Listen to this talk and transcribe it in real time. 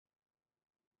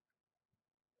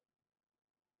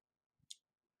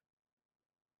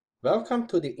Welcome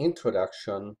to the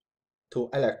introduction to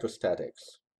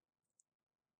electrostatics.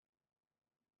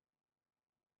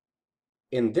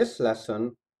 In this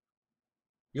lesson,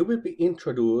 you will be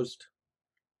introduced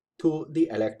to the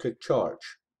electric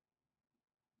charge.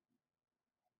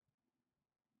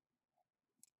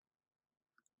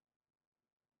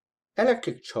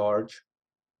 Electric charge,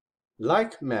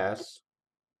 like mass,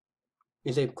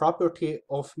 is a property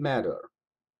of matter.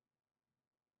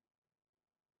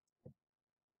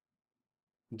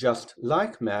 Just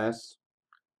like mass,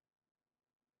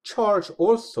 charge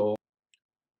also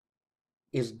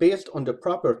is based on the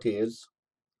properties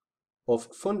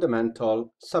of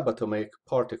fundamental subatomic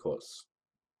particles.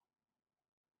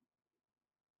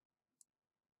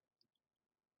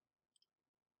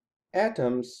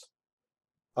 Atoms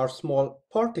are small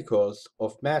particles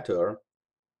of matter,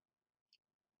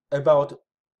 about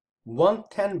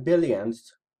 1/10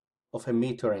 billionth of a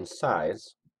meter in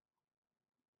size,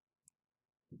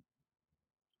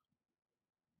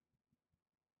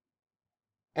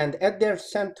 and at their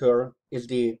center is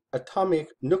the atomic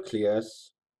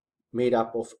nucleus made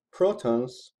up of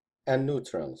protons and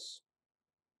neutrons.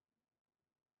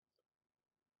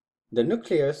 The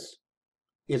nucleus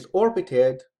is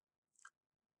orbited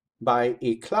by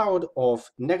a cloud of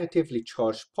negatively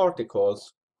charged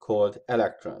particles called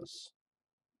electrons.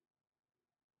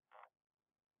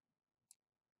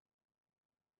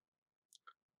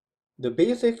 The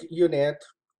basic unit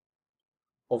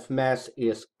of mass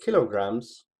is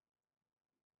kilograms,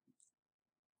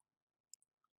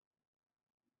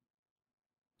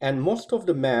 and most of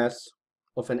the mass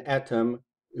of an atom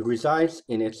resides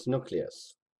in its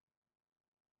nucleus.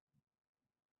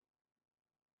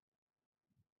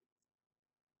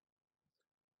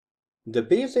 The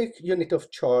basic unit of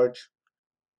charge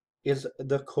is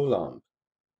the Coulomb.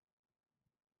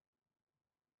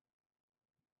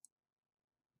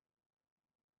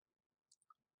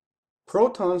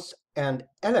 Protons and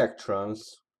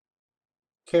electrons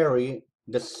carry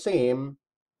the same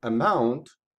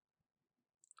amount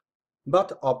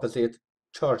but opposite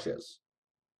charges.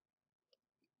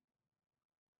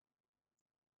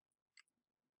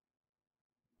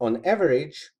 On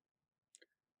average,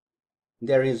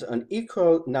 there is an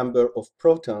equal number of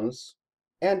protons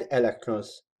and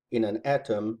electrons in an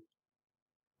atom,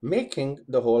 making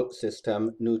the whole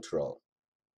system neutral.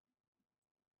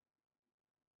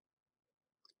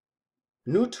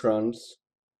 Neutrons,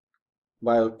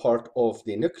 while part of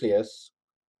the nucleus,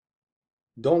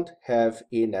 don't have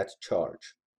a net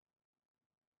charge.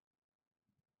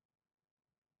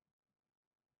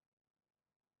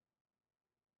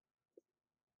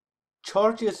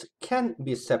 Charges can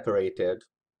be separated,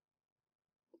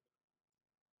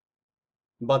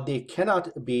 but they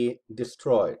cannot be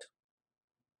destroyed.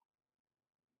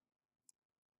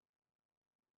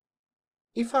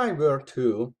 If I were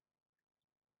to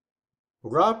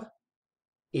rub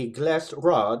a glass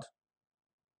rod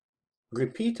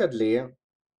repeatedly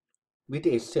with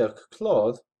a silk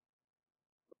cloth,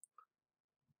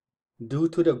 due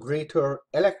to the greater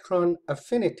electron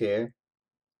affinity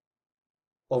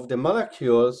of the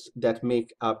molecules that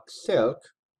make up silk,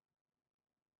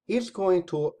 it's going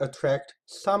to attract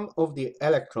some of the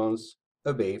electrons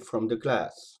away from the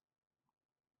glass.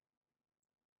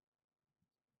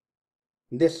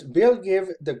 This will give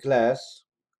the glass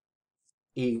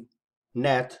a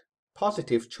net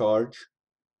positive charge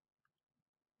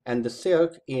and the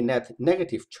silk a net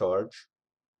negative charge,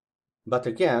 but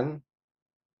again,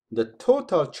 the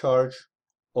total charge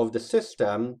of the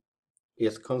system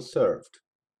is conserved.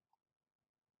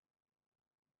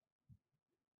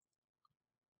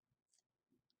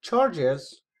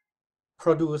 Charges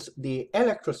produce the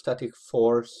electrostatic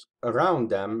force around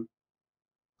them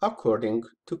according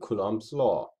to Coulomb's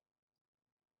law.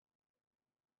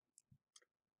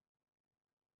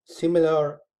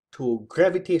 Similar to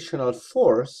gravitational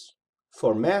force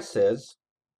for masses,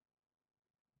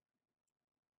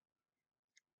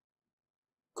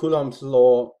 Coulomb's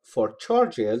law for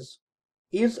charges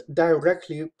is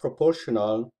directly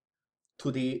proportional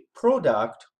to the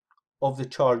product of the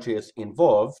charges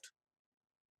involved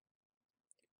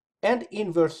and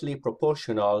inversely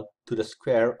proportional to the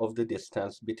square of the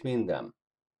distance between them.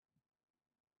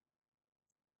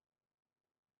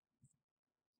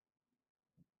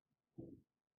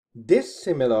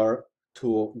 Dissimilar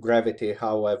to gravity,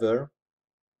 however,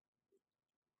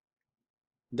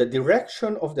 the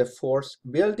direction of the force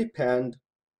will depend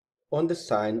on the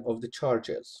sign of the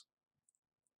charges.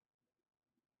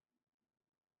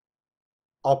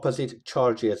 Opposite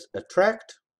charges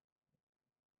attract,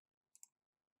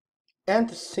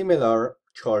 and similar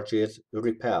charges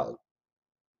repel.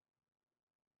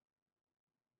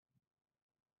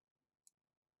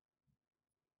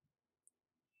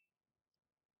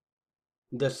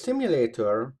 The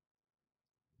simulator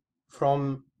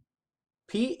from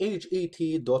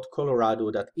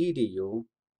phet.colorado.edu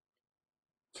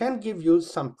can give you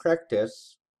some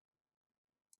practice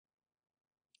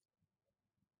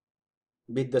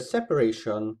with the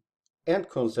separation and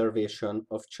conservation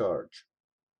of charge.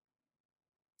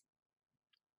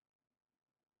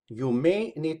 You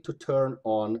may need to turn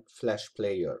on Flash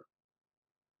Player.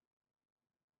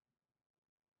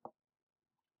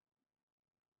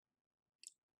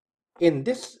 In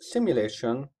this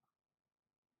simulation,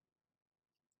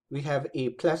 we have a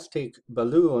plastic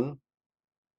balloon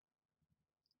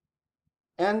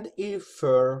and a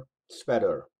fur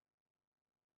sweater.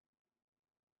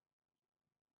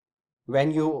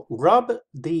 When you rub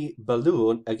the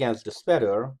balloon against the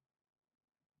sweater,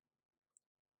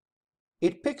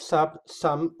 it picks up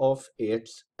some of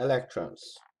its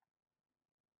electrons.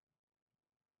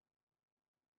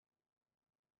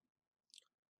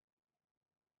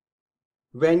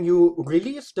 When you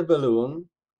release the balloon,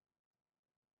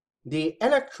 the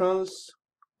electrons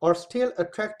are still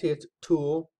attracted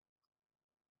to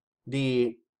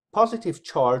the positive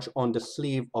charge on the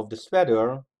sleeve of the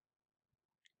sweater,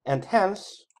 and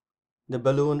hence the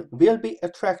balloon will be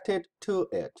attracted to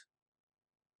it.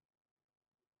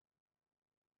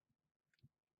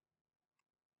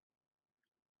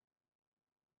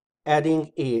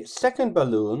 Adding a second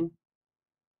balloon,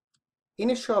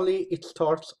 initially it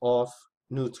starts off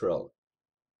neutral.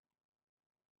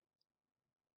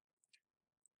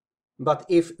 But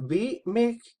if we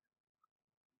make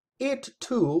it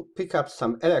too pick up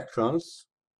some electrons,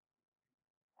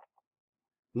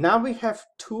 now we have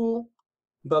two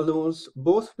balloons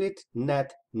both with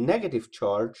net negative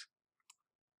charge,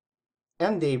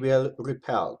 and they will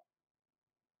repel.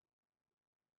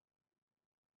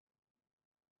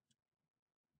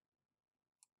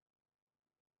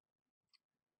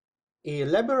 A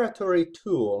laboratory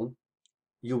tool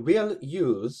you will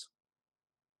use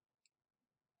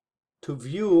to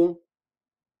view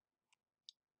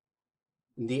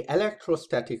the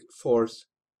electrostatic force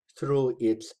through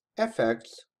its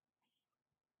effects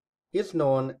is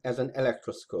known as an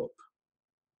electroscope.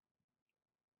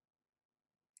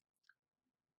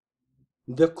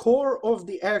 The core of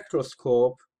the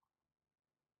electroscope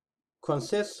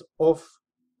consists of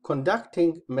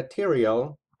conducting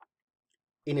material,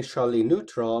 initially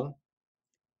neutral,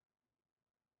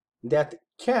 that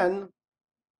can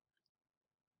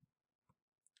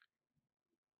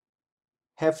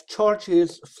have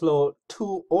charges flow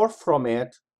to or from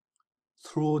it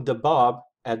through the bulb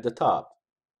at the top.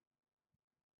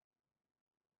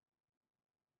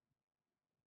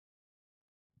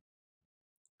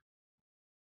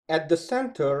 At the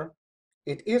center,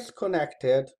 it is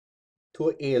connected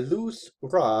to a loose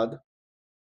rod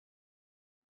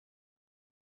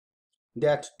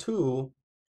that too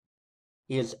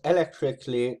is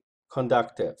electrically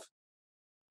conductive.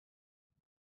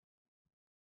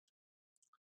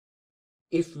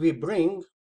 If we bring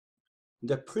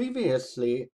the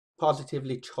previously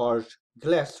positively charged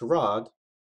glass rod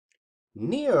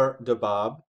near the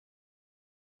bulb,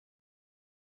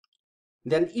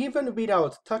 then even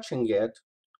without touching it,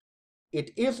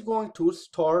 it is going to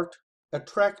start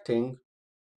attracting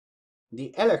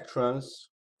the electrons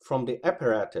from the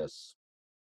apparatus.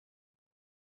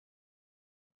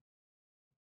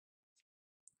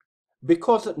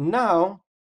 Because now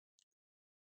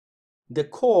the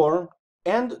core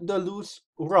and the loose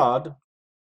rod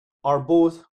are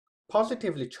both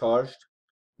positively charged,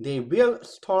 they will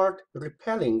start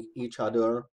repelling each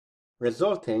other,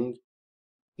 resulting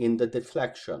in the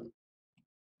deflection.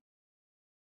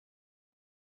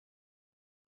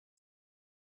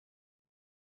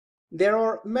 There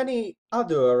are many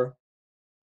other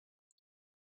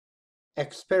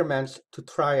experiments to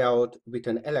try out with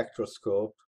an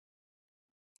electroscope,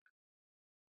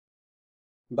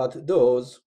 but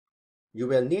those you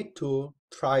will need to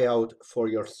try out for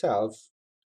yourself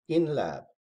in lab.